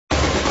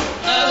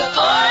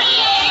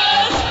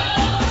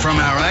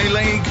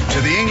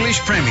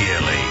Spanish Premier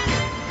League.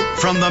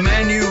 From the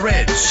Man U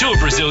Reds to a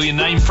Brazilian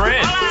named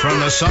Fred. From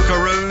the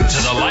Socceroos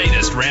to the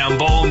latest round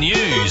ball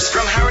news.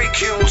 From Harry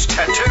Kewell's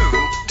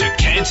tattoo to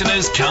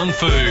Cantona's Kung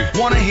Fu.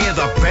 Want to hear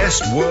the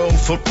best world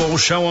football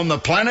show on the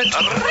planet?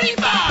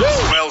 Arriba!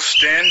 Well,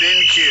 stand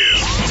in queue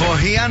for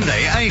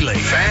Hyundai A-League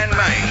Fan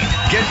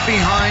Made. Get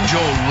behind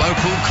your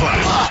local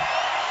club.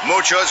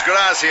 Muchas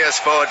gracias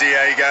for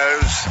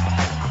Diegos.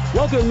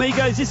 Welcome,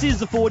 amigos. This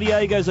is the Four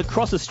Diegos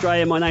across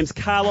Australia. My name's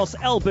Carlos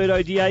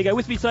Alberto Diego.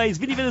 With me today is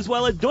Vinny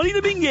Venezuela, Donny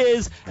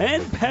Dominguez,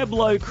 and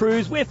Pablo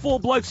Cruz. We're four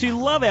blokes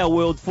who love our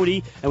world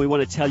footy, and we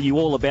want to tell you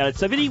all about it.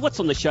 So, Vinny, what's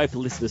on the show for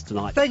listeners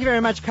tonight? Thank you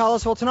very much,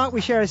 Carlos. Well, tonight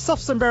we share a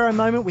soft sombrero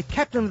moment with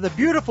captain of the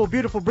beautiful,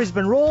 beautiful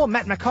Brisbane Roar,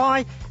 Matt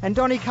Mackay, and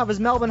Donny covers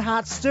Melbourne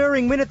Heart's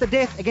stirring win at the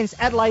death against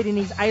Adelaide in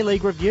his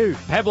A-League review.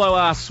 Pablo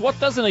asks, what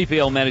does an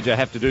EPL manager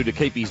have to do to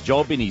keep his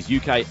job in his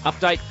UK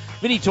update?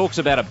 Vinny talks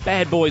about a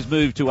bad boys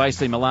move to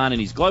AC Milan in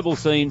his global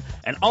scene,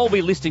 and I'll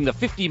be listing the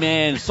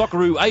 50-man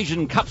Socceroo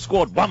Asian Cup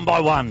squad one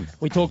by one.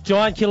 We talk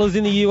giant killers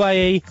in the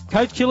UAE,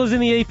 coach killers in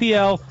the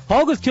EPL,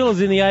 Holgers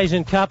killers in the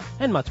Asian Cup,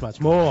 and much, much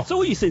more. So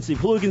all you sensitive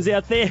hooligans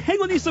out there, hang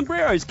on your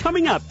sombreros.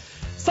 Coming up,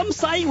 some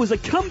say it was a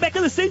comeback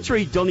of the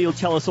century. Donny will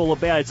tell us all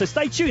about it, so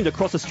stay tuned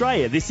across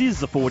Australia. This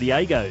is the Four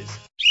Diegos.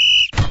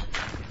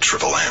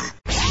 Triple M.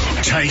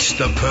 Taste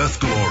the Perth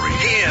glory.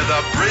 Hear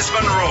the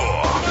Brisbane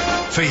roar.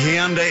 For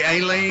Hyundai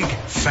A-League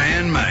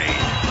Fan Made.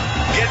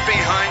 Get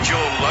behind your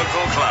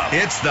local club.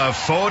 It's the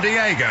Four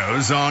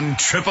Diegos on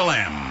Triple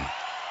M.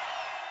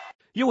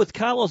 You're with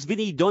Carlos,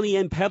 Vinny, Donny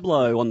and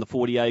Pablo on the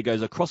Four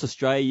Diegos across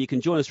Australia. You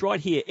can join us right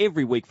here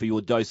every week for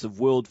your dose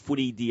of world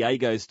footy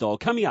Diego style.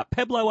 Coming up,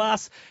 Pablo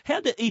asks, how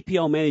do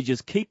EPL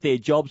managers keep their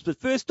jobs? But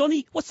first,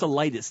 Donny, what's the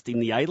latest in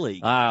the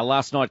A-League?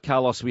 Last night,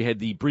 Carlos, we had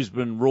the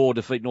Brisbane Roar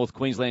defeat North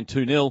Queensland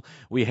 2-0.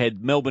 We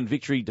had Melbourne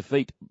Victory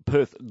defeat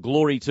Perth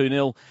Glory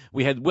 2-0.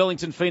 We had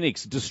Wellington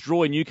Phoenix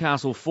destroy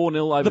Newcastle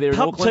 4-0 over there in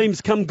Auckland. The pub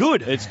team's come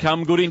good. It's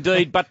come good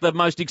indeed. But the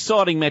most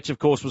exciting match, of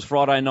course, was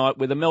Friday night,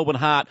 where the Melbourne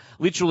Heart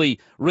literally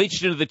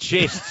reached into the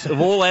chests of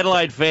all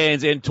Adelaide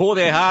fans and tore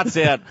their hearts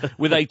out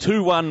with a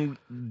 2-1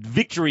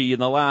 victory in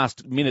the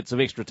last minutes of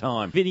extra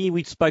time. Vinny,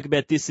 we spoke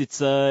about this. It's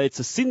a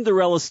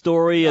Cinderella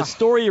story, a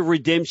story of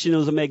redemption. It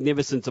was a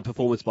magnificent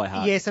performance by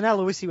Hart. Yes, and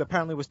Aloisi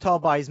apparently was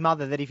told by his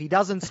mother that if he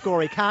doesn't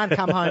score, he can't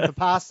come home for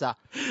pasta.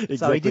 Exactly.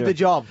 So he did the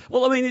job.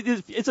 Well, I mean,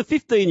 it's a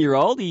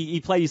 15-year-old. He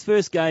played his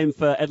first game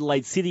for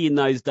Adelaide City in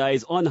those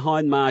days on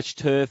Hindmarsh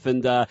turf,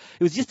 and it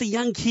was just a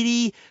young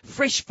kiddie,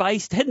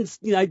 fresh-faced, hadn't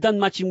done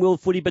much in world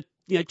footy, but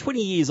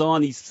 20 years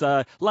on, his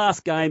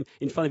last game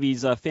in front of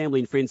his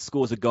family and friends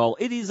scores a goal.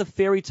 It is a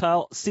fairy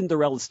tale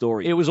Cinderella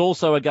story. It was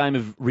also a game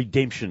of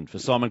redemption for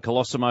Simon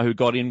Colosimo, who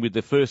got in with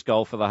the first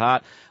goal for the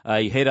Heart.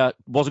 A header,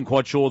 wasn't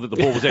quite sure that the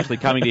ball was actually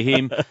coming to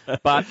him,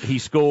 but he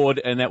scored,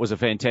 and that was a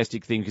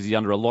fantastic thing because he's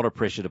under a lot of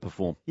pressure to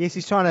perform. Yes,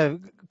 he's trying to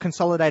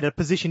consolidate a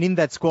position in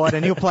that squad,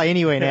 and he'll play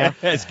anywhere now.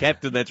 As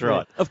captain, that's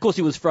right. Of course,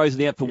 he was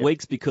frozen out for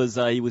weeks because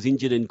he was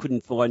injured and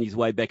couldn't find his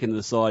way back into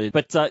the side.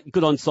 But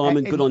good on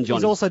Simon, good on Johnny.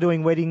 He's also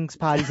doing weddings,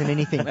 parties and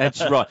anything.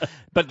 That's right.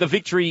 But the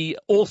Victory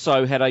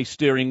also had a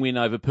stirring win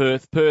over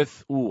Perth.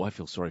 Perth, I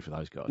feel sorry for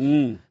those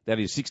guys. That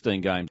is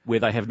 16 games where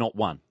they have not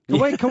won.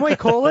 Can we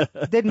call it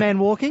dead man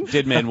walking?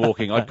 Dead man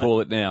walking, I'd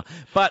call it now.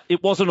 But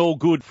it wasn't all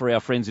good for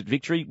our friends at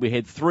Victory. We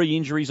had 3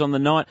 injuries on the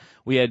night.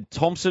 We had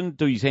Thompson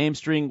do his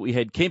hamstring, we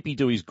had Kempy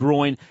do his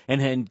groin,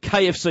 and had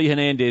KFC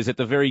Hernandez at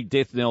the very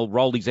death knell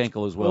rolled his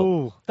ankle as well.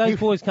 Ooh, those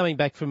boys coming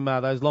back from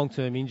those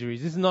long-term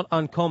injuries, this is not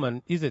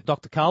uncommon, is it,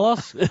 Dr.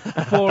 Carlos?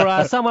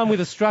 For someone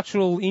with a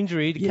structural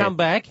injury to come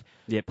back,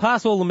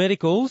 pass all the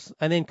medicals,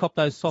 and then cop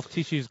those soft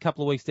tissues a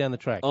couple of weeks down the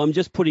track. I'm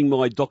just putting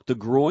my Dr.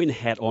 Groin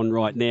hat on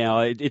right now.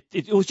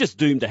 It was just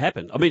doomed to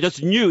happen. I mean,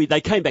 just knew they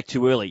came back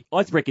too early.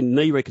 I reckon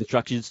knee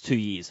reconstruction is 2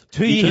 years.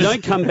 2 years? You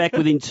don't come back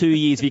within 2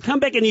 years. If you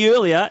come back any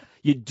earlier,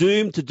 you're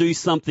doomed to do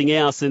something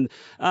else. And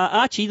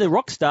Archie, the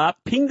rock star,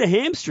 pinged the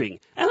hamstring.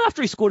 And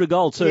after he scored a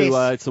goal too,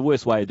 it's the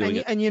worst way of doing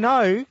it. And you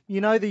know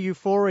the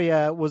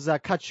euphoria was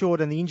cut short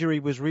and the injury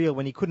was real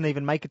when he couldn't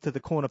even make it to the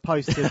corner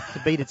post to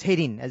beat its head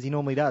in, as he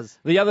normally does.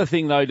 The other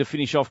thing, though, to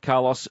finish off,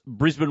 Carlos,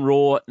 Brisbane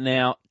Roar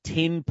now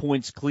 10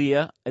 points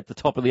clear at the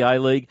top of the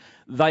A-League.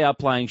 They are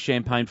playing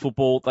champagne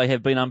football. They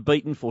have been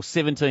unbeaten for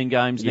 17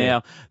 games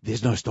now.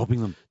 There's no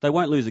stopping them. They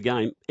won't lose a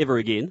game ever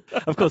again.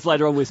 Of course,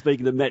 later on we're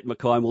speaking to Matt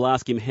Mackay and we'll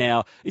ask him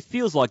how it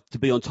feels like to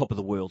be on top of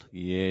the world.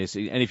 Yes,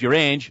 and if you're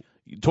Ange,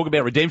 talk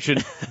about redemption,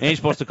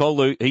 Ange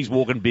Postecoglou, he's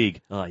walking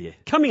big. Oh, yeah.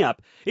 Coming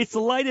up, it's the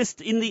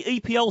latest in the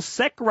EPL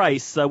sack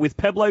race with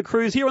Pablo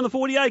Cruz here on the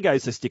Four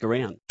Diegos, so stick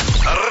around.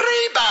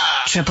 Arriba!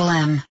 Triple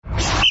M.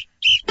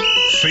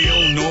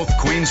 Feel North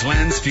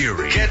Queensland's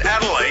fury. Get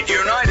Adelaide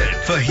United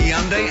for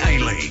Hyundai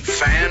A-League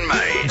Fan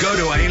Made. Go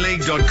to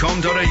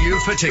aleague.com.au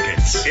for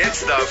tickets.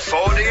 It's the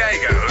Four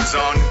Diegos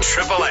on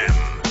Triple M.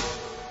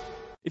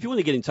 If you want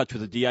to get in touch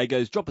with the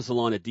Diegos, drop us a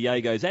line at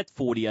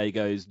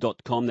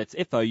diegos@fourdiegos.com. That's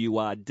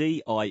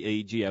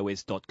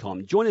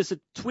FOURDIEGOS.com. Join us at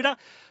Twitter,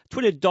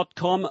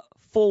 twitter.com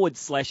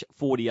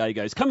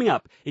facebook.com/40agos. Coming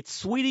up, it's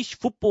Swedish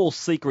football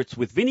secrets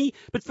with Vinny.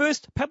 But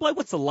first, Pablo,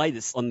 what's the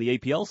latest on the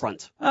EPL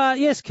front?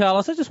 Yes,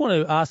 Carlos, I just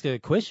want to ask a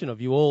question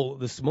of you all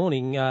this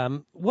morning.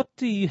 What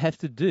do you have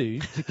to do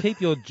to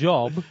keep your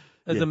job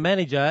as a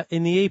manager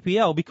in the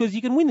EPL? Because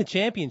you can win the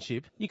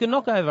championship, you can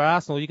knock over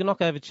Arsenal, you can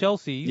knock over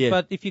Chelsea,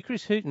 but if you're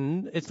Chris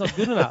Hughton, it's not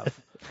good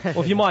enough.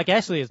 Or if you're Mike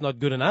Ashley, it's not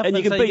good enough. And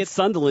you can beat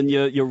Sunderland,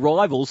 your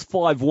rivals,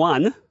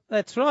 5-1.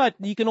 That's right.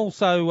 You can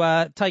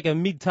also take a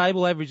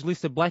mid-table average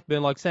list of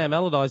Blackburn like Sam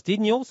Allardyce did,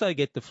 and you also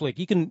get the flick.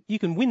 You can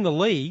win the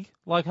league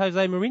like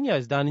Jose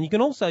Mourinho's done, and you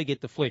can also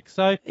get the flick.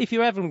 So if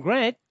you're Avram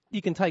Grant,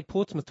 you can take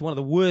Portsmouth to one of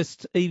the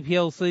worst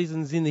EPL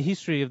seasons in the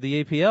history of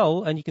the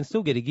EPL, and you can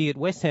still get a gig at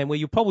West Ham, where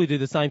you'll probably do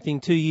the same thing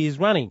 2 years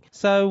running.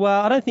 So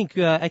I don't think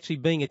actually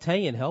being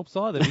Italian helps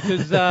either,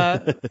 because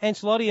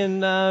Ancelotti and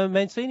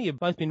Mancini have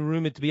both been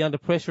rumoured to be under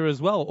pressure as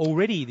well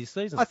already this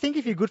season. I think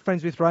if you're good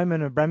friends with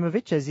Roman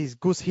Abramovich, as is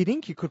Gus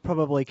Hiddink, you could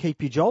probably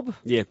keep your job.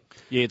 Yeah,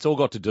 it's all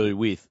got to do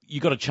with you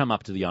got to chum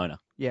up to the owner.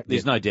 Yep.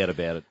 There's no doubt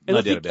about it. And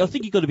I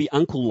think you've got to be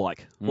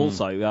uncle-like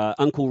also.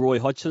 Uncle Roy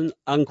Hodgson,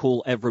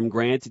 Uncle Avram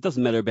Grant. It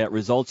doesn't matter about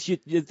results.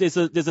 There's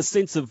a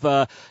sense of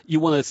you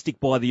want to stick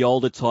by the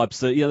older types,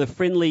 the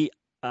friendly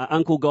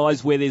uncle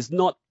guys where there's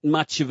not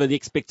much of an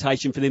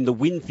expectation for them to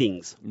win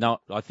things. No,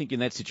 I think in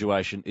that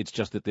situation, it's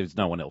just that there's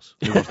no one else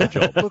who wants the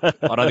job.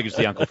 I don't think it's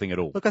the uncle thing at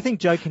all. Look, I think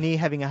Joe Kinnear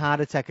having a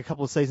heart attack a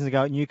couple of seasons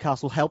ago at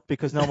Newcastle helped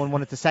because no one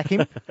wanted to sack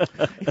him.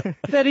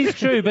 That is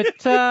true,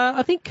 but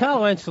I think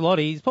Carlo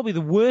Ancelotti is probably the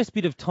worst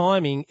bit of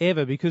timing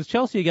ever, because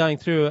Chelsea are going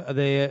through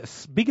their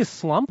biggest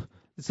slump.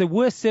 It's their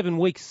worst 7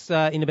 weeks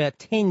in about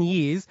 10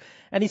 years.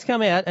 And he's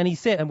come out and he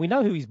said, and we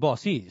know who his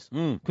boss is,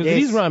 because it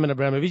is Roman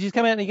Abramovich. He's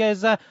come out and he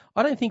goes, I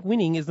don't think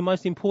winning is the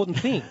most important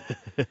thing.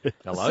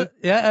 Hello?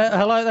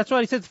 Hello, that's right.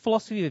 He said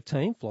philosophy of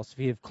team,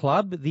 philosophy of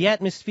club, the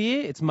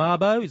atmosphere, it's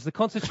Marbo, it's the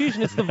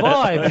constitution, it's the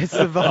vibe. It's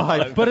the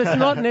vibe. But it's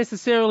not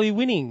necessarily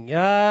winning.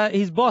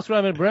 His boss,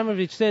 Roman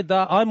Abramovich, said,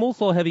 I'm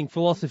also having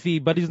philosophy,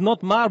 but it's not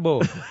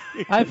Marbo.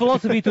 I have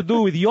philosophy to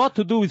do with yacht,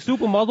 to do with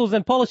supermodels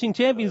and polishing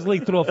Champions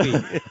League trophy.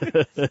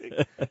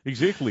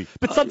 Exactly.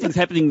 But something's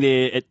happening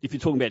there, if you're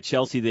talking about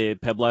Chelsea there,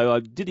 Pablo.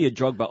 Didier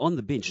Drogba on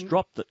the bench,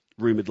 dropped it,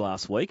 rumoured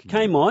last week.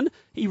 Came on,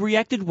 he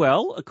reacted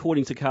well,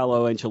 according to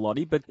Carlo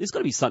Ancelotti, but there's got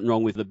to be something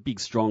wrong with the big,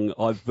 strong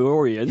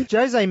Ivorian.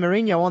 Jose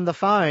Mourinho on the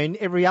phone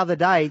every other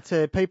day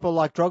to people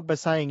like Drogba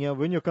saying,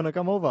 when you're going to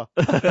come over.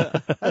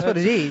 That's what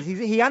it is.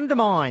 He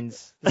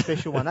undermines the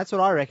special one. That's what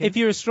I reckon. If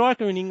you're a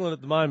striker in England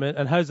at the moment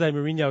and Jose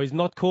Mourinho is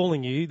not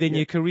calling you, then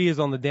your career's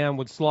on the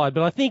downward slide.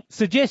 But I think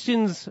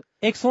suggestions,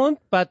 excellent,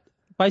 but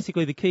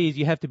basically the key is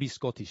you have to be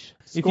Scottish.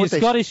 If you're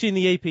Scottish in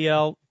the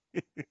EPL,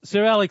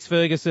 Sir Alex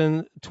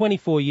Ferguson,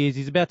 24 years,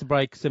 he's about to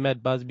break Sir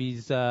Matt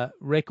Busby's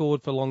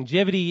record for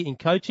longevity in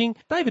coaching.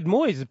 David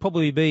Moyes would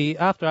probably be,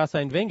 after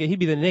Arsene Wenger, he'd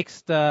be the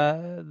next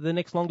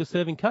longest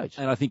serving coach.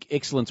 And I think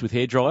excellence with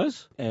hair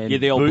dryers. And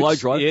the old blow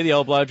dryers. Yeah, the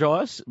old blow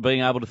dryers,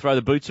 being able to throw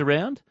the boots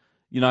around.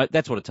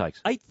 That's what it takes.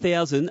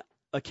 8,000,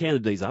 I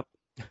counted these up,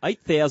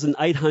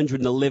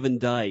 8,811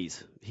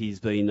 days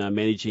he's been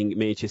managing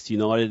Manchester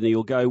United, and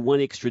he'll go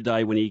one extra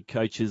day when he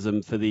coaches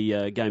them for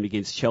the game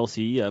against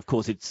Chelsea. Of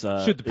course, it's...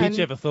 Should the pitch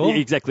ever thaw?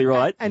 Exactly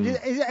right. And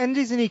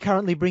isn't he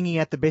currently bringing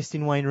out the best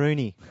in Wayne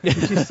Rooney?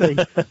 Did you see?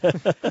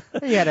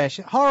 He had a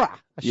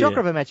shocker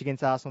of a match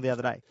against Arsenal the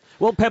other day.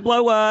 Well,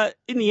 Pablo,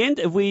 in the end,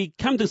 have we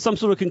come to some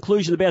sort of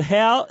conclusion about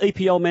how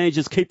EPL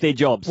managers keep their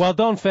jobs? Well,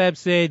 Don Fab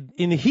said,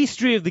 in the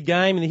history of the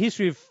game, in the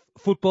history of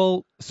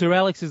football, Sir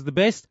Alex is the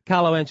best.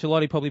 Carlo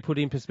Ancelotti probably put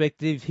it in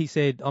perspective. He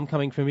said, I'm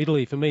coming from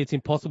Italy. For me, it's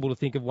impossible to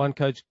think of one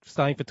coach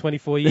staying for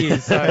 24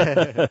 years. So.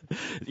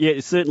 Yeah,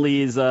 it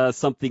certainly is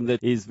something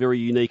that is very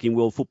unique in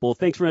world football.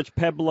 Thanks very much,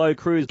 Pablo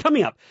Cruz.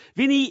 Coming up,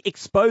 Vinny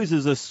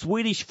exposes a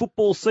Swedish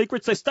football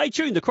secret, so stay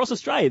tuned. Across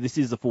Australia, this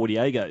is the 40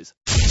 Agos.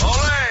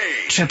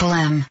 Olé! Triple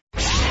M.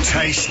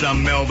 Taste the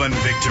Melbourne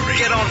victory.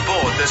 Get on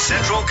board the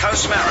Central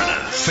Coast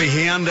Mariners for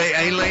Hyundai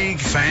A-League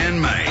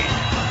Fan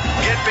Made.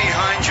 Get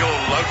behind your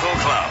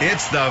local club.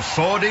 It's the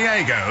 40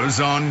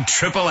 Agos on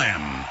Triple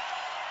M.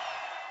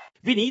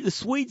 Vinny, the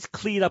Swedes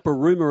cleared up a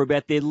rumour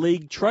about their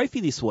league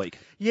trophy this week.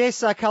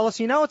 Yes, Carlos,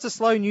 it's a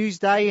slow news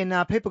day and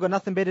people got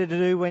nothing better to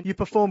do when you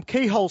perform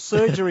keyhole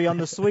surgery on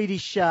the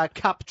Swedish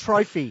Cup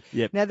trophy.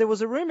 Yep. Now, there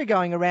was a rumour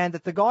going around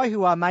that the guy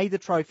who made the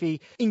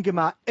trophy,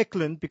 Ingemar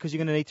Eklund, because you're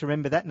going to need to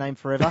remember that name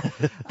forever,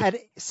 had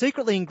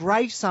secretly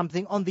engraved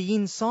something on the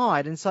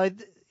inside. And so,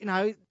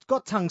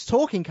 got tongues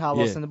talking,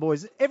 Carlos and the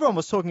boys. Everyone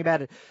was talking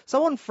about it.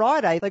 So on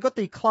Friday, they got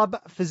the club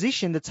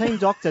physician, the team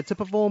doctor, to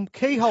perform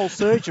keyhole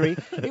surgery.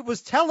 It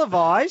was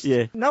televised.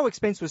 Yeah. No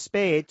expense was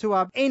spared to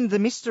end the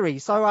mystery.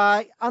 So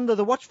under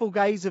the watchful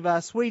gaze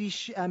of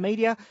Swedish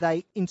media,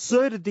 they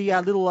inserted the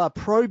little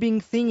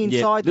probing thing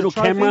inside the little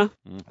trophy, camera,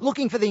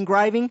 looking for the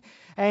engraving.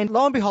 And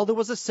lo and behold, there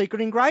was a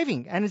secret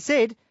engraving. And it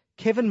said,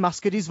 Kevin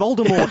Muscat is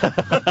Voldemort.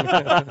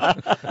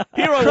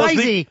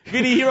 Crazy.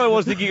 Hero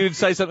was thinking you'd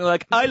say something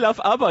like, I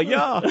love ABBA,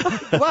 yeah.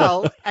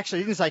 Well,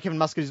 actually, it didn't say Kevin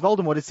Muscat is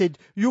Voldemort. It said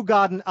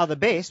Djurgården are the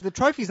best. The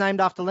trophy's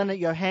named after Lennart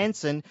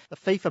Johansson, the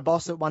FIFA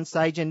boss at one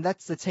stage, and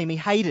that's the team he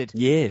hated.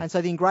 Yeah. And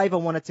so the engraver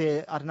wanted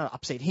to,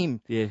 upset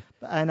him. Yeah.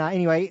 And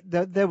anyway,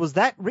 there was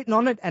that written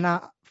on it and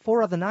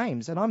 4 other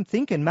names. And I'm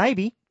thinking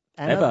maybe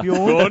Anna,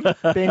 Bjorn,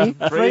 Benny,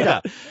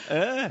 Frida.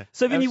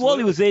 So, Vinny, while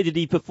he was there, did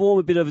he perform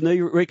a bit of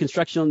knee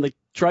reconstruction on the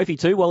trophy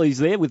too while he's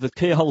there with the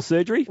keyhole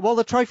surgery? Well,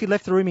 the trophy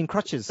left the room in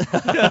crutches.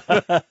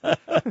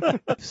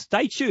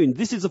 Stay tuned.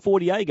 This is the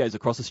 40A goes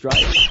across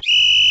Australia.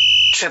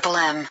 Triple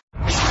M.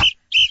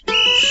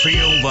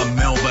 Feel the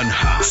Melbourne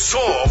heart.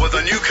 Soar with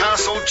the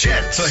Newcastle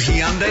Jets. The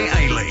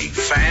Hyundai A-League.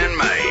 Fan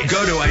made.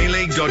 Go to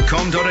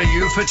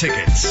aleague.com.au for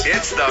tickets.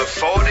 It's the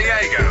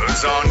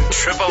 40A on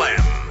Triple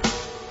M.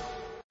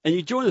 And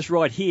you join us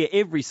right here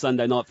every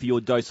Sunday night for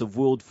your dose of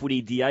world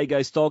footy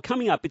Diego style.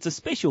 Coming up, it's a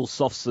special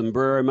soft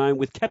sombrero moment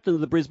with captain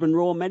of the Brisbane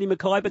Roar, Matty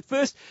Mackay. But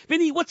first,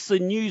 Vinny, what's the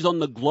news on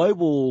the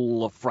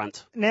global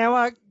front?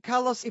 Now,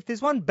 Carlos, if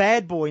there's one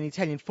bad boy in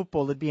Italian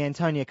football, it'd be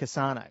Antonio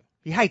Cassano.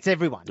 He hates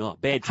everyone. Oh,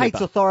 bad temper.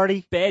 Hates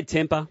authority. Bad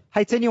temper.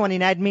 Hates anyone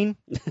in admin.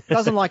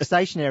 Doesn't like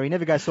stationery.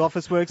 Never goes to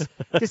office works.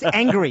 Just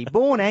angry.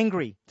 Born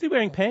angry. Is he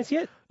wearing pants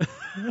yet?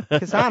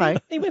 Cassano.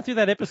 He went through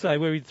that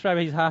episode where he'd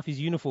throw half his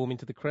uniform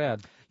into the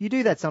crowd. You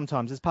do that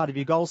sometimes as part of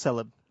your goal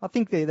celeb. I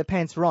think the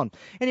pants are on.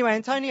 Anyway,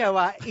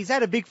 Antonio, he's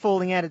had a big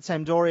falling out at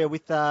Sampdoria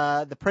with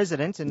the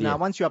president, and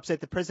once you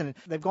upset the president,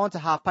 they've gone to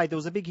half pay. There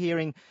was a big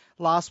hearing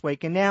last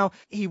week, and now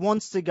he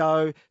wants to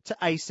go to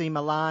AC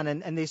Milan,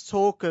 and there's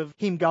talk of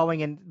him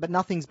going, but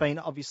nothing's been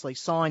obviously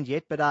signed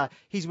yet, but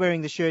he's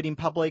wearing the shirt in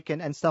public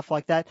and stuff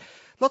like that.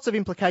 Lots of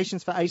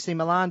implications for AC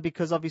Milan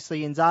because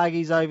obviously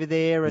Inzaghi's over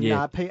there and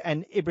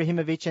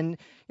Ibrahimovic,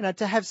 and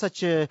to have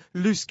such a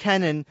loose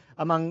cannon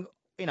among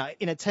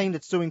in a team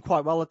that's doing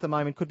quite well at the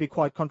moment could be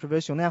quite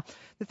controversial. Now,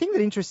 the thing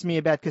that interests me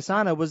about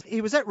Cassano was he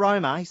was at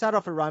Roma. He started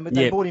off at Roma.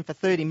 They bought him for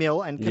 30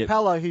 mil, and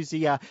Capello, who's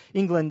the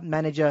England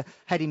manager,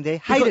 had him there.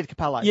 Hated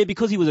Capello. Yeah,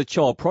 because he was a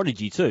child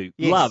prodigy too.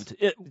 Yes. Loved.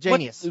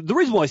 Genius. The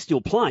reason why he's still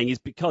playing is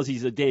because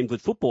he's a damn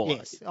good footballer.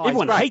 Yes.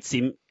 Everyone hates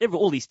him.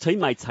 All his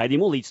teammates hate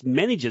him. All his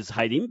managers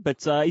hate him,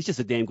 but he's just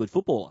a damn good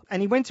footballer.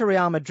 And he went to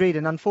Real Madrid,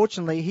 and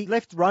unfortunately, he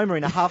left Roma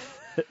in a huff.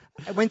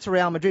 Went to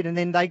Real Madrid, and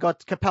then they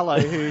got Capello,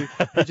 who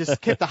just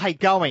kept the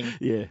hate going.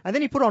 Yeah. And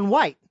then he put on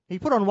weight. He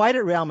put on weight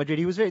at Real Madrid.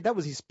 That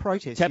was his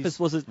protest. Tapas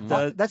was it?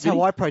 That's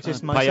how I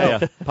protest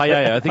myself.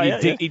 Paella.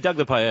 I think he dug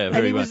the paella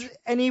very much.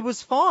 And he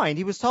was fined.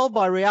 He was told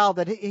by Real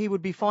that he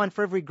would be fined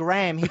for every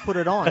gram he put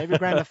it on, every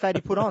gram of fat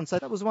he put on. So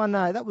that was one.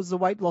 That was the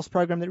weight loss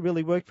program that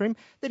really worked for him.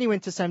 Then he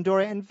went to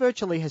Sampdoria and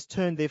virtually has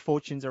turned their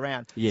fortunes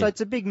around. Yeah. So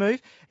it's a big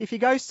move. If he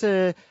goes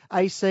to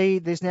AC,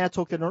 there's now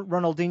talk that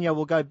Ronaldinho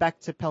will go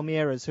back to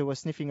Palmeiras, who are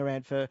sniffing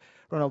around for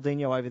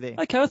Ronaldinho over there.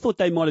 Okay, I thought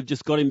they might have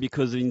just got him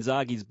because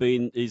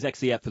Inzaghi's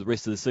actually out for the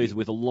rest of the season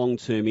with a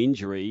long-term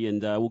injury,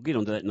 and we'll get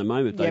onto that in a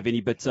moment, though,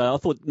 Vinny. But I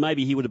thought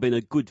maybe he would have been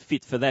a good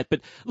fit for that. But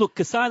look,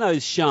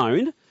 Cassano's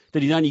shown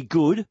that he's only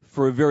good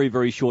for a very,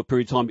 very short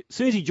period of time. As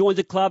soon as he joins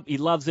a club, he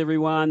loves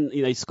everyone.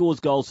 He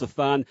scores goals for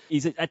fun.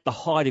 He's at the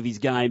height of his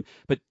game.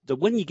 But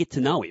when you get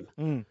to know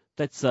him.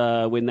 That's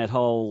when that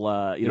whole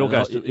it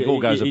all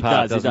goes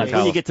apart. Doesn't it?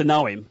 When you get to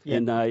know him. Yeah.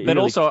 And,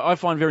 also, I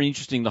find very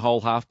interesting the whole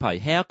half pay.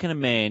 How can a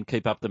man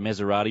keep up the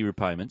Maserati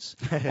repayments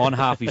on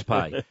half his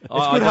pay?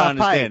 I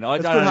don't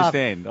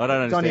understand.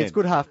 Donnie, it's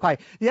good half pay.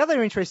 The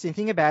other interesting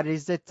thing about it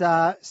is that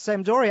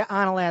Sampdoria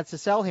aren't allowed to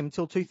sell him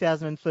until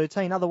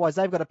 2013. Otherwise,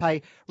 they've got to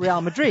pay Real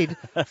Madrid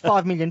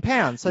 £5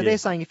 million. So they're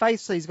saying if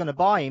AC is going to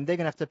buy him, they're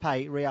going to have to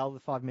pay Real the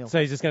 $5 million.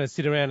 So he's just going to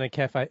sit around in a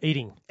cafe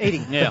eating.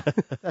 Yeah.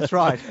 That's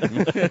right.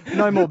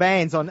 No more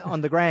bands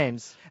on the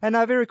grams. And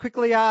very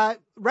quickly,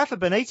 Rafa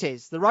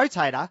Benitez, the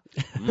rotator,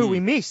 who we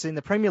miss in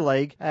the Premier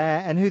League,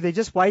 and who they're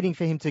just waiting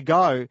for him to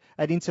go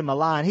at Inter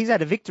Milan. He's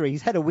had a victory.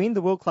 He's had a win,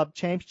 the World Club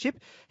Championship.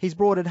 He's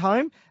brought it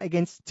home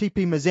against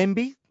TP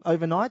Mazembe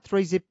overnight,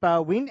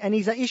 3-0 win, and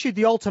he's issued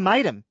the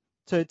ultimatum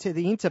to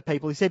the Inter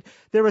people. He said,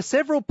 there are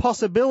several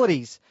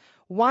possibilities.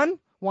 1,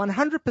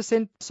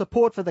 100%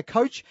 support for the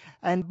coach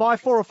and buy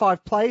 4 or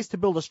 5 players to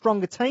build a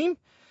stronger team.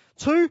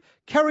 2,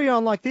 carry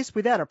on like this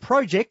without a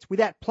project,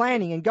 without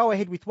planning, and go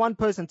ahead with one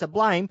person to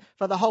blame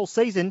for the whole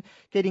season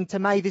getting to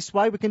May this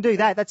way. We can do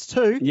that. That's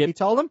 2, he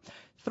told them.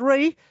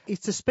 3 is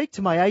to speak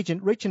to my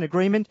agent, reach an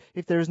agreement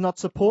if there is not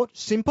support.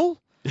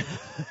 Simple.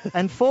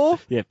 And 4,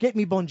 get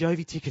me Bon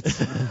Jovi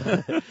tickets.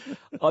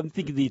 I'm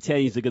thinking the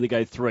Italians are going to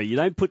go 3. You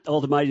don't put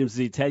ultimatums to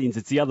the Italians.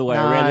 It's the other way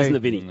around, isn't it,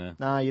 Vinny?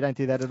 No, you don't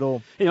do that at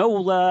all.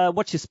 We'll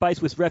watch your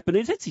space with Rafa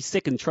Benitez. That's his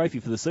second trophy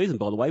for the season,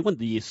 by the way. Won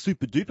the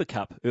Super Duper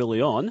Cup early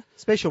on.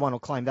 Special one will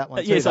claim that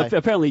one too. Yes,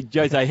 apparently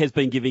Jose has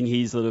been giving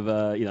his sort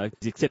of,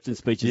 his acceptance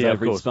speeches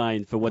over in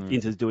Spain for what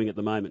Inter's doing at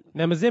the moment.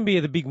 Now, Mazembe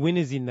are the big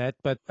winners in that,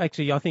 but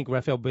actually I think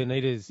Rafael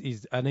Benitez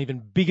is an even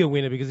bigger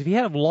winner because if he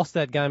had lost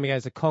that game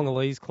against a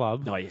Congolese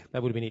club, Oh, yeah.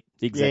 That would have been it.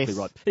 Exactly Yes.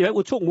 right. Anyway,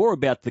 we'll talk more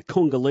about the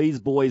Congolese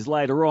boys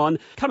later on.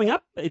 Coming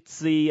up, it's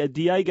the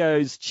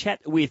Diego's chat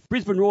with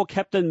Brisbane Roar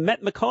captain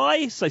Matt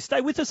Mackay. So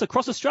stay with us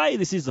across Australia.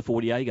 This is the 4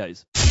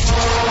 Diegos.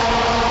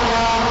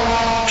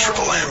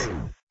 Triple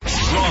M.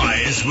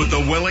 Rise with the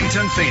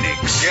Wellington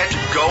Phoenix. Get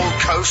Gold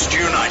Coast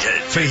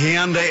United. For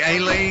Hyundai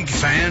A-League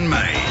Fan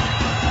Made.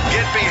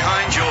 Get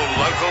behind your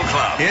local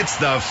club. It's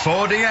the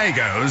 4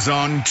 Diegos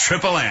on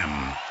Triple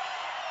M.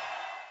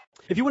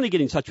 If you want to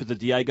get in touch with the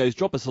Diegos,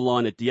 drop us a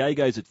line at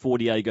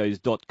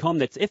diegos@4diegos.com.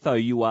 That's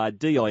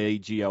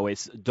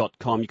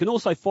FOURDIEGOS.com. You can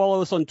also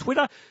follow us on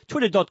Twitter,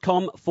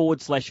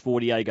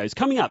 twitter.com/4Diegos.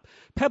 Coming up,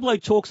 Pablo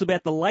talks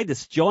about the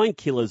latest giant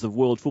killers of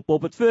world football.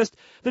 But first,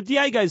 the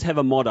Diegos have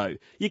a motto.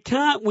 You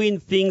can't win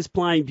things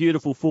playing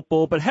beautiful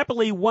football, but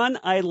happily one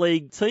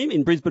A-League team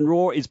in Brisbane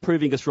Roar is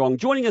proving us wrong.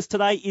 Joining us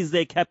today is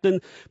their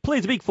captain.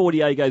 Please, a big 4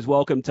 Diegos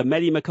welcome to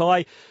Matty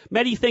Mackay.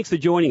 Matty, thanks for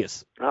joining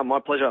us.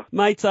 My pleasure.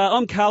 Mate,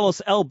 I'm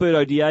Carlos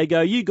Alberto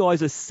Diego. You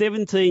guys are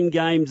 17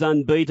 games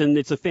unbeaten.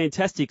 It's a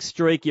fantastic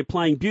streak. You're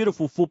playing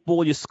beautiful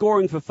football. You're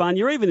scoring for fun.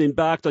 You're even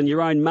embarked on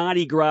your own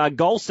Mardi Gras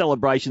goal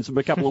celebrations from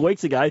a couple of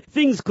weeks ago.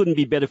 Things couldn't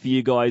be better for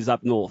you guys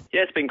up north.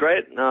 Yeah, it's been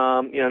great.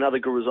 Another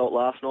good result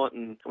last night,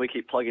 and we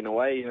keep plugging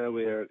away.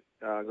 We're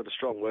got a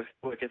strong work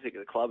ethic at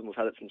the club, and we've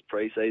had it since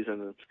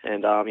pre-season.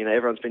 And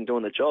everyone's been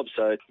doing their job,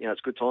 so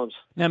it's good times.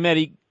 Now,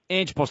 Matty,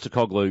 Ange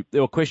Postecoglou,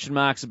 there were question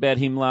marks about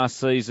him last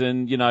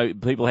season.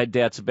 People had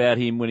doubts about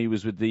him when he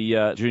was with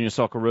the Junior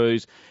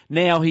Socceroos.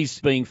 Now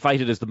he's being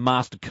feted as the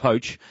master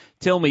coach.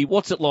 Tell me,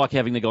 what's it like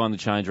having the guy in the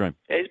change room?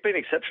 Yeah, he's been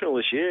exceptional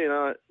this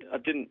year. I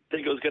didn't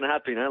think it was going to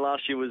happen.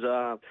 Last year was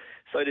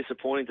so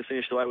disappointing to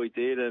finish the way we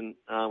did, and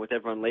with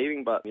everyone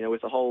leaving. But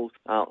with the whole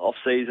off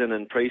season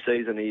and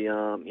pre-season, he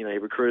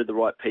recruited the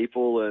right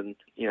people, and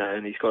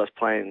and he's got us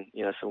playing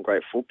some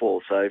great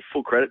football. So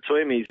full credit to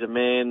him. He's a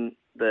man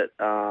that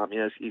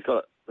he's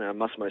got.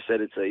 Massimo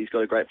said he's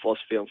got a great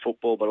philosophy on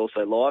football, but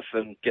also life,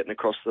 and getting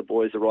across to the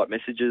boys the right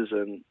messages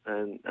and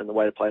the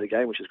way to play the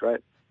game, which is great.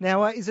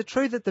 Now, is it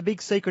true that the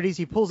big secret is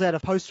he pulls out a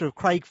poster of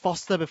Craig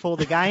Foster before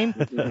the game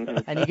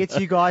and he gets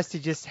you guys to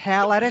just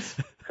howl at it,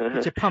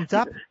 get you pumped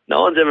up?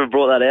 No one's ever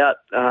brought that out,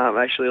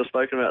 actually, or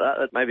spoken about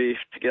that. Maybe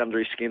to get under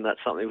his skin,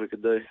 that's something we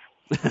could do.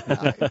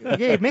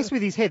 Yeah, mess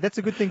with his head. That's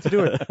a good thing to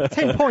do it.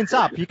 10 points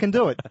up, you can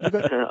do it.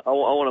 I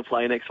want to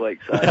play next week.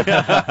 So.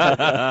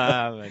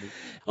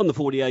 On the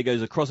 4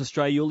 Diegos across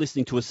Australia, you're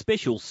listening to a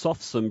special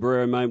soft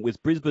sombrero moment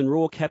with Brisbane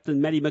Roar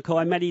captain Matty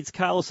Mackay. Matty, it's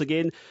Carlos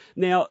again.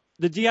 Now,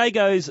 the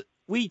Diegos,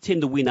 we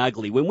tend to win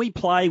ugly. When we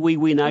play, we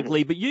win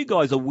ugly, but you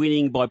guys are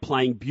winning by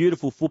playing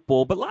beautiful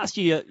football. But last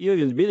year, you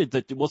admitted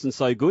that it wasn't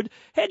so good.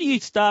 How do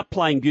you start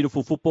playing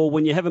beautiful football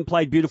when you haven't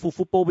played beautiful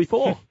football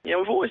before? Yeah,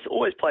 we've always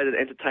played an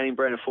entertaining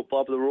brand of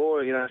football for the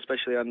Roar,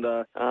 especially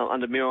under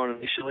Miron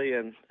initially,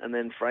 and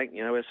then Frank. We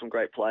have some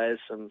great players,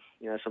 some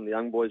of the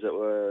young boys that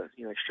were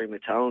extremely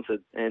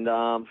talented. And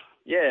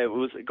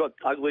it got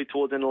ugly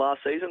towards the end of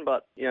last season,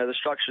 but the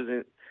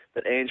structures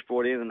that Ange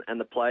brought in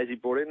and the players he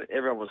brought in,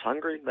 everyone was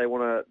hungry. They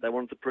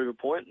wanted to prove a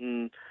point,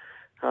 and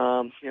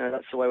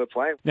that's the way we're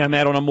playing. Now,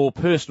 Matt, on a more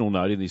personal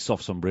note in this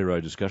soft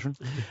sombrero discussion,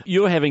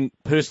 you're having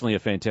personally a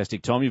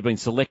fantastic time. You've been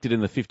selected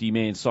in the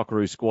 50-man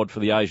Socceroo squad for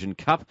the Asian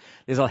Cup.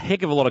 There's a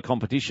heck of a lot of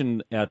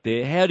competition out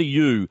there. How do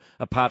you,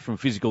 apart from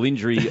physical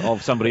injury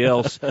of somebody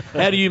else,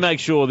 how do you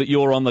make sure that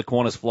you're on the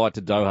Qantas flight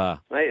to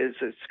Doha? Mate,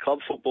 it's club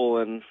football,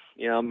 and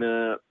I'm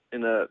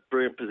in a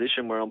brilliant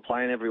position where I'm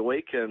playing every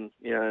week, and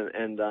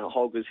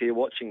Holger's here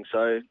watching.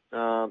 So as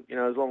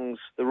long as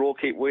the Raw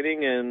keep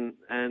winning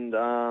and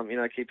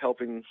keep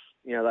helping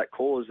that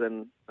cause,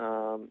 then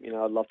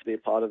I'd love to be a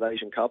part of the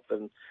Asian Cup,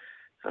 and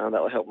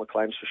that will help my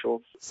claims for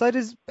sure. So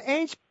does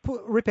Ange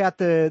rip out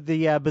the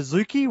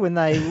bouzouki when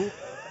they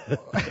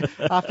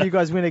after you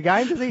guys win a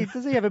game?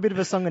 Does he have a bit of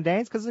a song and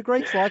dance? Because the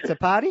Greeks like to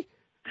party.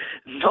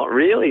 Not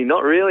really.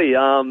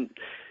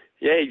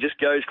 Yeah, he just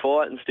goes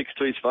quiet and sticks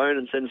to his phone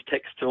and sends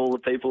texts to all the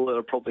people that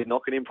are probably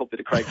knocking him, probably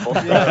to Craig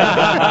Foster.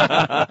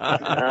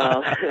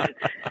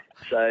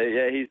 So,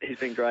 yeah, he's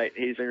been great.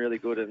 He's been really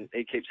good, and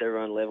he keeps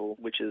everyone level,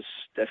 which is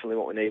definitely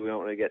what we need. We don't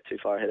want to get too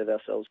far ahead of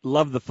ourselves.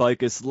 Love the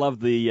focus.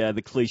 Love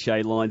the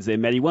cliche lines there,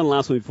 Matty. One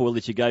last one before we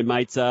let you go,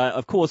 mate.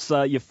 Of course,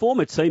 your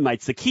former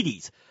teammates, the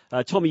Kiddies,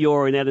 Tommy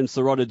Orr and Adam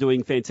Serrata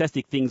doing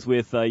fantastic things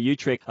with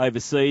Utrecht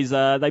overseas.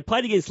 They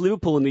played against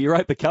Liverpool in the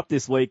Europa Cup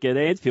this week at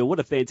Anfield. What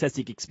a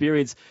fantastic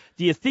experience.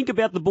 Do you think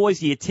about the boys?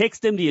 Do you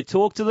text them? Do you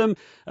talk to them?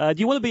 Do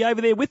you want to be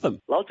over there with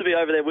them? Love to be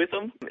over there with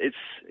them. It's,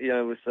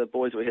 with the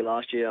boys that were here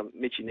last year,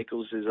 Mitchy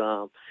Nichols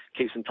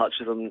keeps in touch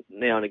with them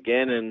now and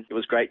again, and it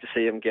was great to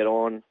see him get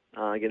on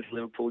against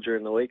Liverpool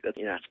during the week. That,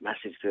 it's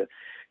massive to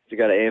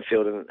go to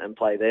Anfield and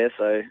play there.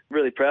 So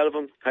really proud of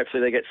them.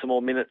 Hopefully they get some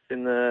more minutes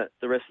in the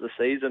rest of the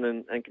season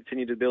and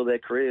continue to build their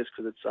careers,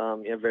 because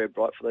it's very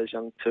bright for those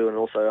young two, and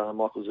also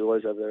Michael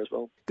Zullo's over there as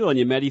well. Good on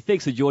you, Matty.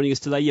 Thanks for joining us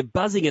today. You're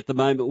buzzing at the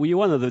moment. Well, you're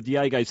one of the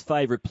Diego's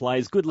favourite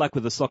players. Good luck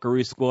with the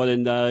Socceroo squad,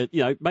 and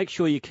make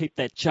sure you keep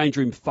that change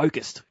room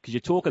focused, because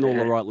you're talking all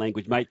the right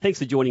language, mate. Thanks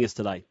for joining us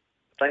today.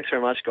 Thanks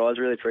very much, guys.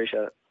 Really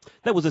appreciate it.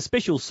 That was a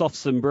special soft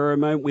sombrero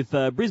moment with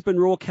Brisbane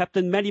Roar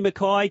captain Matty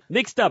Mackay.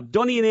 Next up,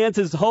 Donny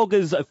announces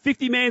Holger's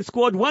 50-man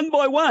squad one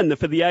by one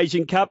for the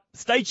Asian Cup.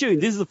 Stay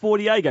tuned. This is the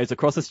 40 Agos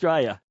across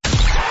Australia.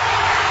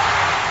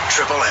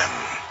 Triple M.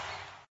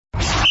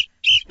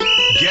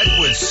 Get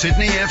with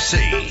Sydney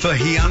FC for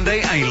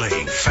Hyundai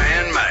A-League.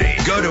 Fan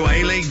made. Go to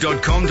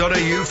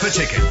aleague.com.au for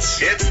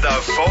tickets. It's the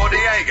 40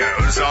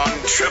 Agos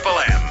on Triple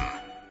M.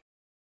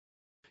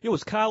 It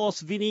was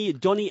Carlos, Vinny,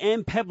 Donny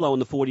and Pablo on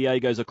the 40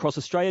 Agos across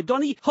Australia.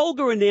 Donny,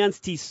 Holger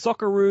announced his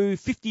Socceroo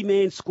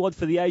 50-man squad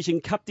for the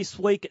Asian Cup this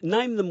week.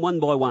 Name them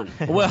one by one.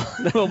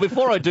 Well,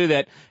 before I do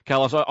that,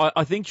 Carlos,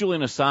 I think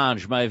Julian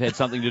Assange may have had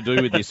something to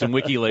do with this in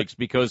WikiLeaks,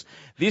 because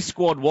this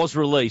squad was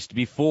released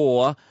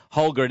before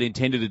Holger had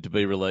intended it to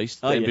be released,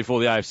 and before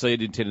the AFC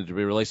had intended it to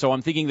be released. So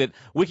I'm thinking that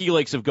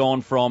WikiLeaks have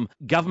gone from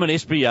government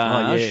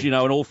espionage, and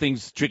all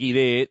things tricky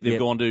there, they've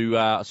gone to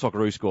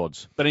Socceroo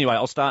squads. But anyway,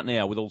 I'll start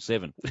now with all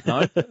 7.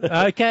 No?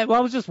 Okay, well,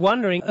 I was just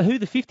wondering who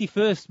the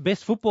 51st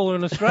best footballer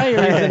in Australia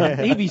is,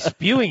 and he'd be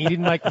spewing he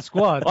didn't make the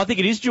squad. I think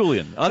it is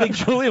Julian. I think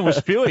Julian was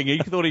spewing. He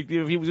thought if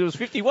he was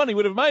 51, he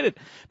would have made it.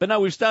 But no,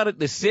 we've started.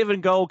 There's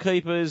 7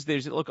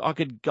 goalkeepers. Look, I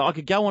could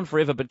go on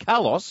forever. But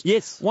Carlos,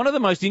 yes, one of the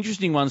most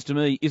interesting ones to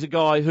me is a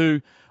guy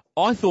who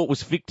I thought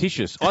was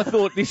fictitious. I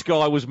thought this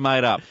guy was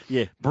made up.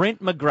 Yeah, Brent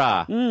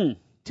McGrath.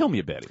 Tell me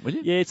about him, will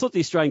you? Yeah, it's not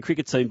the Australian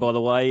cricket team, by the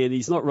way, and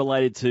he's not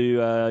related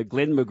to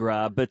Glenn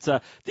McGrath.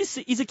 But this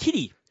is a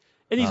kiddie.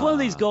 And he's one of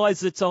these guys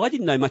that I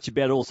didn't know much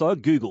about at all, so I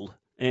Googled.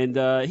 And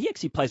he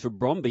actually plays for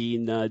Brøndby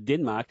in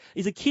Denmark.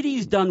 He's a kid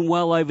who's done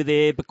well over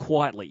there, but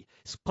quietly.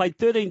 He's played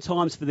 13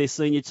 times for their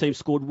senior team,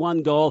 scored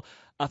 1 goal.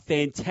 A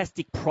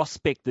fantastic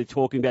prospect they're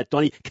talking about,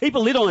 Donny. Keep a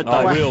lid on it, though.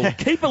 I will.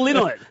 Keep a lid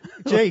on it.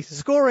 Gee,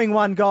 scoring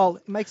 1 goal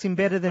makes him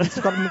better than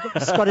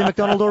Scotty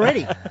McDonald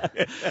already.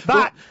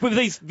 But with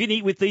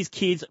these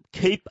kids,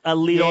 keep a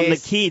lid on the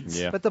kids.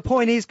 Yeah. But the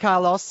point is,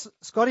 Carlos,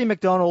 Scotty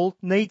McDonald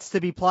needs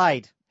to be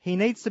played. He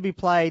needs to be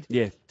played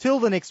till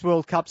the next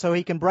World Cup so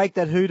he can break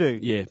that hoodoo.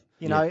 Yeah.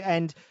 You know,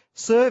 and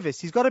service.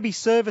 He's got to be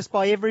serviced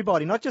by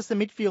everybody, not just the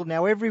midfield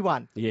now,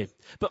 everyone. Yeah.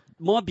 But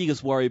my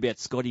biggest worry about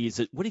Scotty is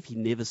that what if he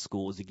never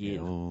scores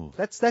again?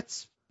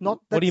 That's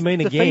not. What do you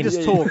mean again?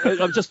 Talk.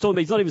 I'm just talking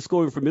about he's not even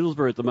scoring for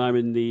Middlesbrough at the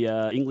moment in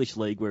the English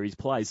League where he's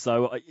plays.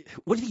 So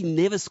what if he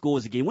never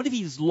scores again? What if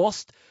he's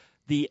lost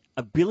the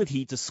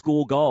ability to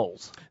score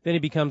goals? Then it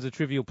becomes a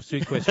Trivial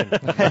Pursuit question.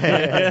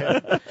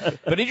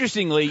 But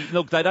interestingly,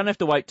 look, they don't have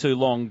to wait too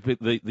long.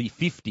 The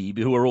 50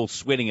 who are all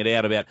sweating it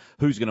out about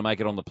who's going to make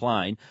it on the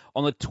plane,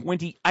 on the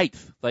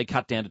 28th, they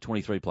cut down to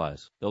 23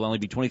 players. There'll only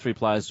be 23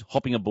 players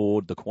hopping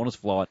aboard the Qantas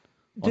flight.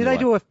 Do they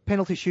do a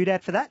penalty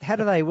shootout for that? How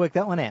do they work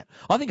that one out?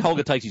 I think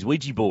Holger takes his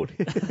Ouija board.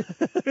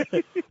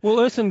 Will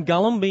Ersin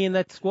Gullum be in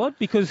that squad?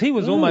 Because he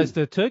was almost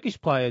a Turkish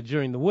player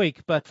during the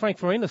week, but Frank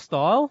Farina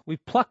style,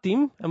 we've plucked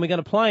him and we're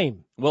going to play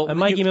him and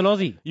make him an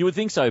Aussie. You would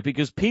think so,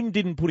 because Pim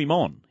didn't put him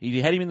on.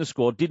 He had him in the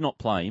squad, did not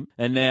play him,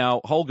 and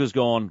now Holger's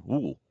gone,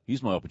 ooh,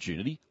 here's my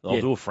opportunity. I'll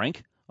do a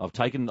Frank. I'll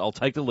take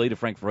the lead of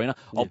Frank Farina.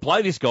 I'll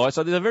play this guy,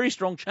 so there's a very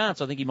strong chance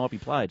I think he might be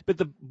played. But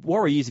the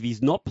worry is if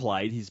he's not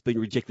played, he's been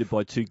rejected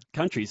by 2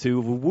 countries who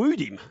have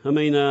wooed him. I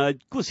mean,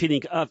 Gus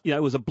Hiddink,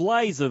 it was a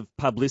blaze of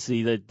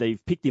publicity that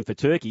they've picked him for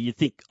Turkey. You'd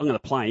think, I'm going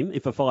to play him.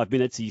 And for 5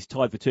 minutes, he's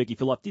tied for Turkey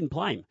for life. Didn't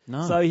play him.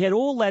 No. So he had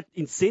all that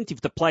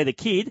incentive to play the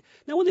kid.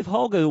 Now, I wonder if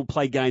Holger will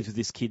play games with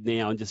this kid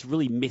now and just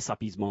really mess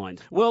up his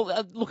mind.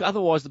 Well, look,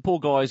 otherwise the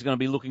poor guy is going to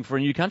be looking for a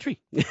new country.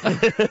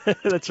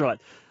 That's right.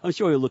 I'm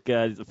sure he'll look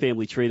at the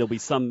family tree. There'll be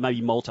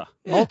maybe Malta.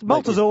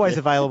 Malta's always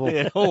available.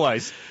 Yeah,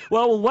 always.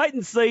 Well, we'll wait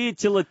and see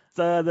until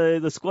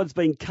the squad's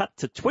been cut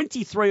to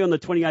 23 on the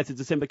 28th of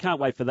December. Can't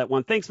wait for that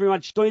one. Thanks very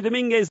much, Donny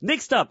Dominguez.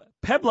 Next up,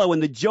 Pablo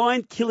and the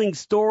giant killing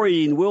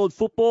story in world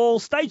football.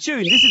 Stay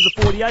tuned. This is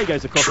the 40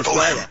 Agos across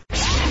Australia.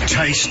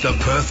 Taste the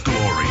Perth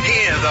glory.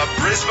 Hear the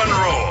Brisbane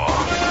roar.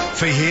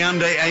 For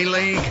Hyundai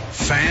A-League,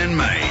 fan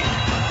made.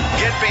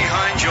 Get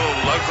behind your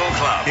local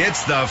club.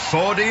 It's the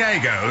 40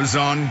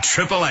 Agos on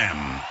Triple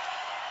M.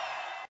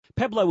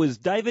 Pablo was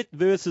David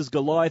versus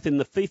Goliath in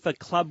the FIFA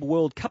Club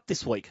World Cup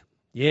this week.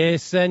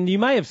 Yes, and you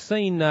may have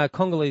seen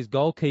Congolese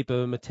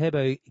goalkeeper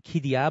Matebo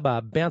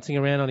Kidiaba bouncing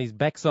around on his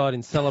backside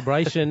in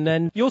celebration.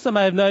 And you also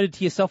may have noted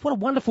to yourself what a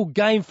wonderful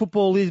game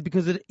football is,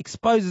 because it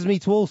exposes me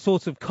to all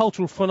sorts of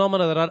cultural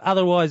phenomena that I'd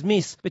otherwise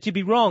miss. But you'd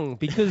be wrong,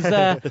 because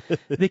the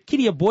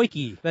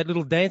Kidiaboiki, that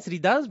little dance that he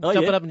does,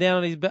 jumping up and down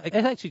on his back, it's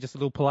actually just a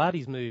little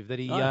Pilates move that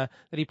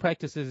he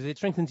practices. It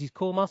strengthens his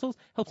core muscles,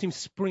 helps him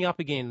spring up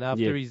again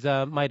after he's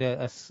made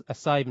a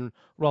save and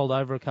rolled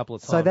over a couple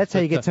of times. So that's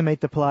how you get to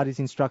meet the Pilates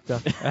instructor.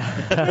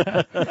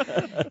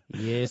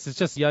 Yes, it's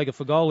just yoga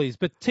for goalies.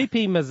 But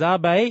TP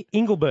Mazabe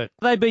Engelbert,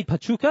 they beat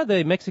Pachuca,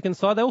 the Mexican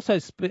side. They also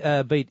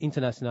beat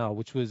Internacional,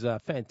 which was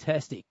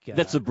fantastic.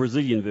 That's the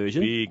Brazilian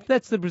version. Big.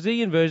 That's the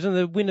Brazilian version.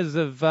 The winners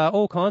of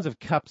all kinds of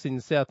cups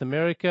in South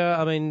America.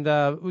 I mean,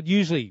 would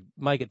usually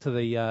make it to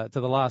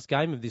the last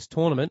game of this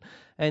tournament,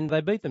 and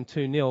they beat them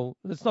 2-0.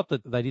 It's not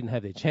that they didn't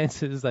have their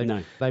chances.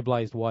 They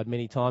blazed wide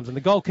many times, and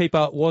the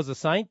goalkeeper was a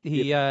saint.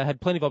 He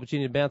had plenty of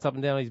opportunity to bounce up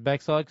and down on his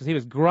backside because he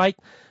was great.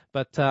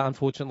 But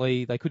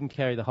unfortunately, they couldn't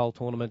carry the whole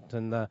tournament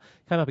and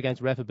came up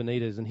against Rafa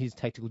Benitez and his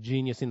tactical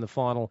genius in the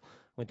final.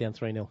 Went down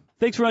 3-0.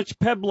 Thanks very much,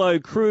 Pablo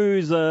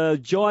Cruz. A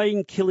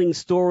giant-killing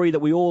story that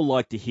we all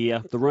like to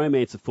hear. The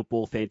romance of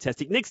football,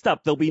 fantastic. Next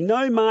up, there'll be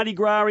no Mardi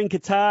Gras in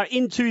Qatar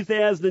in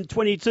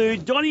 2022.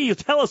 Donnie, you'll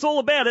tell us all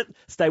about it.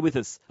 Stay with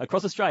us.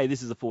 Across Australia,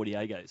 this is the 40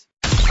 Agos.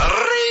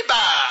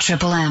 Reba!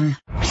 Triple M.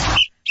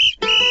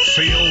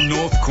 Feel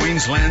North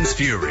Queensland's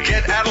fury.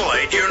 Get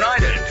Adelaide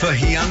United for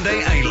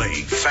Hyundai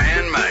A-League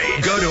Fan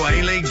Made. Go to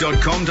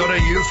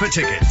aleague.com.au for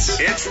tickets.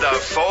 It's the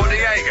 40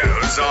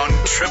 Agos on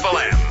Triple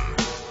M.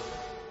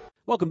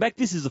 Welcome back.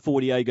 This is the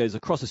 40 Agos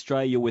across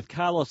Australia with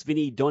Carlos,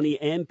 Vinny, Donnie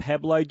and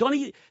Pablo.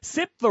 Donnie,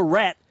 Sepp the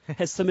Rat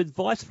has some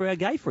advice for our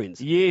gay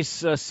friends.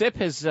 Yes, Sepp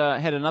has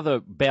had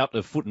another bout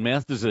of foot and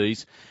mouth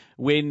disease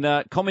when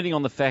commenting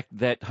on the fact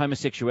that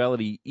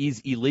homosexuality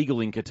is illegal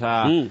in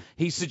Qatar.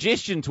 His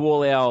suggestion to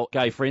all our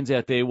gay friends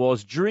out there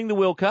was, during the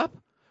World Cup,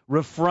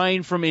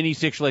 refrain from any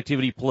sexual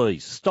activity,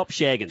 please. Stop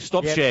shagging.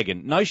 Stop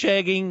shagging. No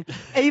shagging.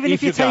 Even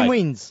if your team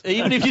wins.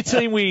 Even if your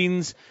team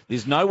wins,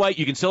 there's no way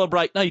you can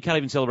celebrate. No, you can't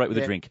even celebrate with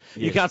a drink.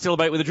 You can't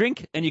celebrate with a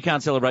drink, and you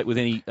can't celebrate with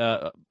any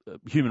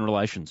human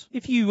relations.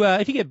 If you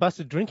get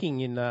busted drinking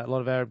in a lot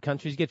of Arab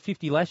countries, you get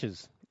 50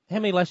 lashes. How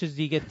many lashes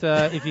do you get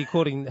if you're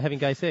caught in having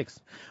gay sex?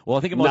 Well,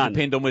 I think it might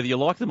depend on whether you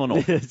like them or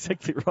not.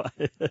 Exactly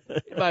right.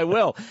 You may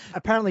well.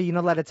 Apparently, you're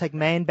not allowed to take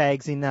man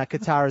bags in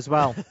Qatar as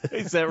well.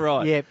 Is that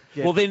right? Yep.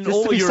 Well, then just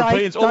all the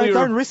Europeans, safe,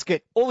 don't risk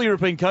it. All the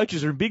European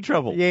coaches are in big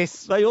trouble.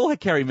 Yes. They all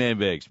carry man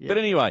bags. Yep. But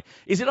anyway,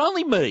 is it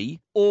only me,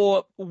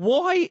 or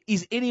why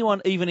is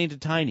anyone even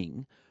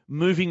entertaining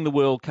moving the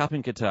World Cup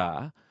in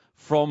Qatar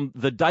from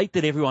the date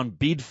that everyone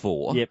bid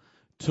for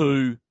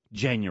to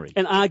January?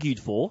 And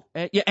argued for.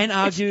 And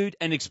argued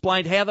and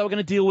explained how they were going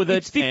to deal with it.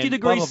 It's 50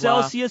 degrees blah, blah,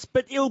 blah. Celsius,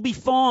 but it'll be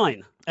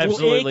fine.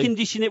 Absolutely. We'll air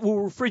condition it. We'll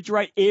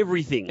refrigerate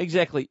everything.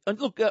 Exactly. And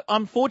look,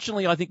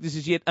 unfortunately, I think this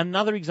is yet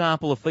another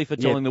example of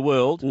FIFA telling the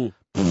world, we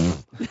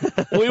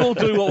will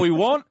do what we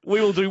want.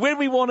 We will do when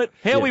we want it,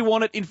 how we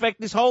want it. In fact,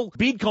 this whole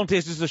bid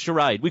contest is a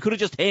charade. We could have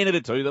just handed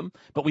it to them,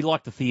 but we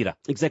like the theatre.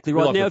 Exactly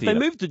right. Now, if they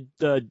move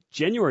to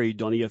January,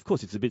 Donnie, of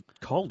course, it's a bit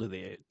colder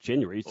there,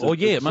 January. So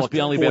it must be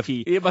only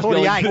 40, about... It must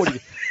 48. be only 40.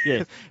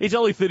 Yeah. It's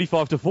only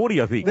 35 to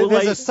 40, I think.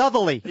 There's a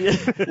southerly.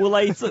 Will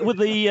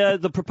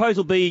the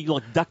proposal be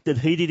like ducted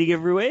heat eating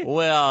everywhere?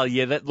 Well,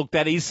 yeah,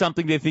 that is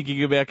something they're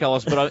thinking about,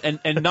 Carlos, but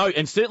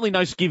and certainly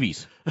no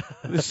skivvies.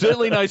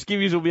 Certainly no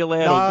skivvies will be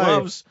allowed or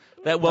gloves.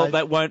 That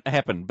won't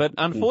happen. But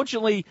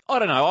unfortunately, I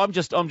don't know. I'm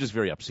just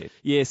very upset.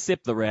 Yeah,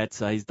 Sepp the Rat,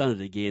 he's done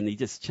it again. He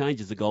just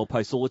changes the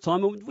goalposts all the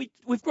time.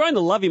 We've grown to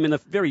love him in a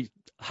very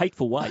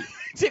hateful way.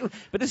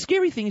 But the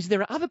scary thing is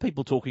there are other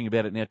people talking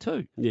about it now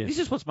too. Yeah. This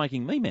is what's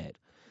making me mad.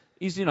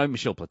 Is,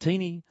 Michel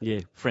Platini,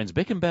 Franz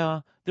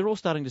Beckenbauer, they're all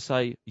starting to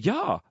say,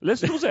 yeah, let's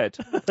do that.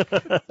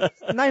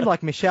 A name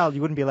like Michel,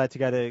 you wouldn't be allowed to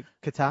go to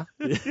Qatar.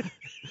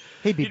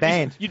 He'd be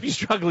banned. You'd be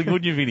struggling,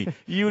 wouldn't you, Vinny?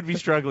 You would be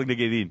struggling to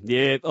get in.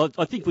 Yeah,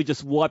 I think we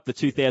just wiped the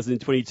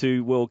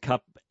 2022 World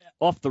Cup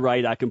off the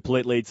radar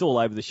completely. It's all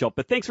over the shop.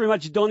 But thanks very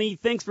much, Donnie.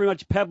 Thanks very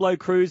much, Pablo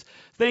Cruz.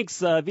 Thanks,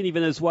 Vinny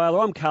Venezuela.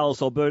 I'm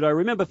Carlos Alberto.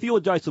 Remember, for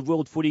your dose of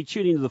world footy,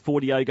 tune into the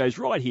 40 Agos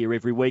right here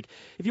every week.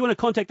 If you want to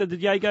contact the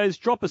Diegos,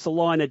 drop us a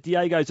line at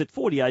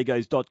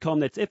diegos@40agos.com.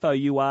 That's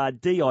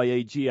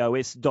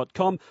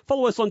FOURDIEGOS.com.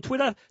 Follow us on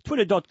Twitter,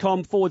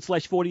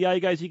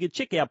 twitter.com/40Agos. You can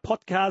check our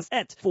podcast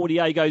at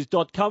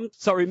 40agos.com.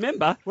 So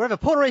remember, wherever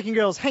Puerto Rican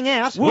girls hang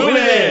out, we'll be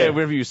there.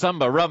 Wherever you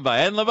samba,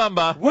 rumba, and la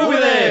bamba, we'll be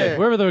there.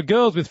 Wherever there are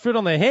girls with fruit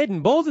on their head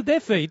and balls at their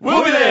feet,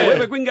 we'll be there.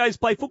 Wherever gringos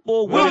play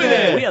football, we'll be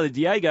there. We are the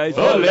Diegos.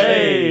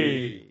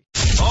 Olé!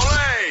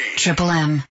 Olé! Triple M.